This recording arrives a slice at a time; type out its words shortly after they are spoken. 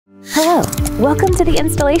Welcome to the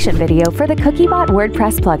installation video for the Cookiebot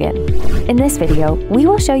WordPress plugin. In this video, we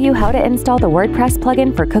will show you how to install the WordPress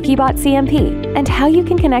plugin for Cookiebot CMP and how you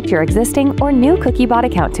can connect your existing or new Cookiebot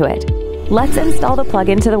account to it. Let's install the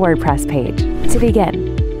plugin to the WordPress page. To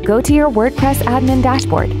begin, go to your WordPress admin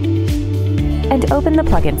dashboard and open the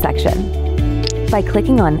plugin section. By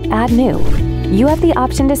clicking on Add New, you have the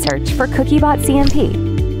option to search for Cookiebot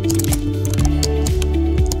CMP.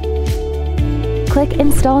 Click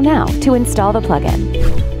Install Now to install the plugin.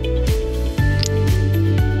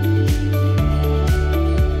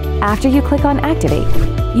 After you click on Activate,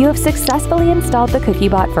 you have successfully installed the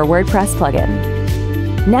Cookiebot for WordPress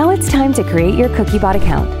plugin. Now it's time to create your Cookiebot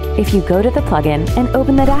account. If you go to the plugin and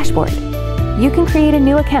open the dashboard, you can create a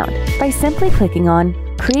new account by simply clicking on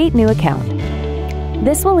Create New Account.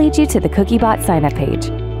 This will lead you to the Cookiebot sign-up page,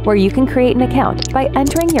 where you can create an account by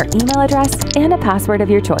entering your email address and a password of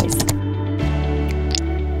your choice.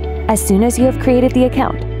 As soon as you have created the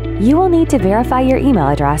account, you will need to verify your email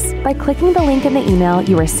address by clicking the link in the email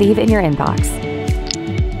you receive in your inbox.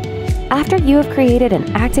 After you have created and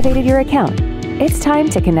activated your account, it's time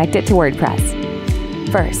to connect it to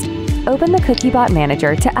WordPress. First, open the Cookiebot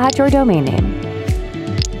Manager to add your domain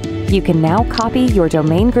name. You can now copy your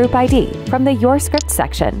domain group ID from the Your Script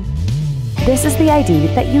section. This is the ID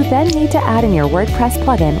that you then need to add in your WordPress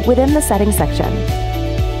plugin within the Settings section.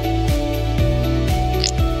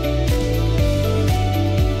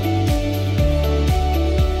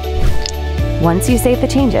 Once you save the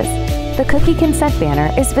changes, the cookie consent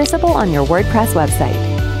banner is visible on your WordPress website.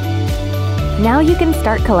 Now you can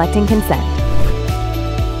start collecting consent.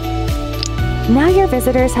 Now your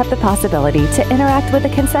visitors have the possibility to interact with the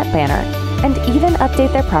consent banner and even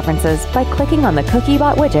update their preferences by clicking on the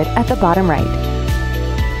Cookiebot widget at the bottom right.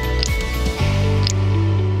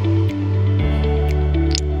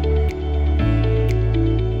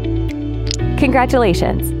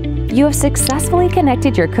 Congratulations! You have successfully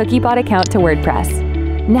connected your Cookiebot account to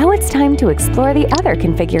WordPress. Now it's time to explore the other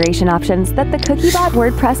configuration options that the Cookiebot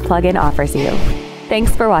WordPress plugin offers you.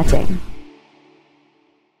 Thanks for watching.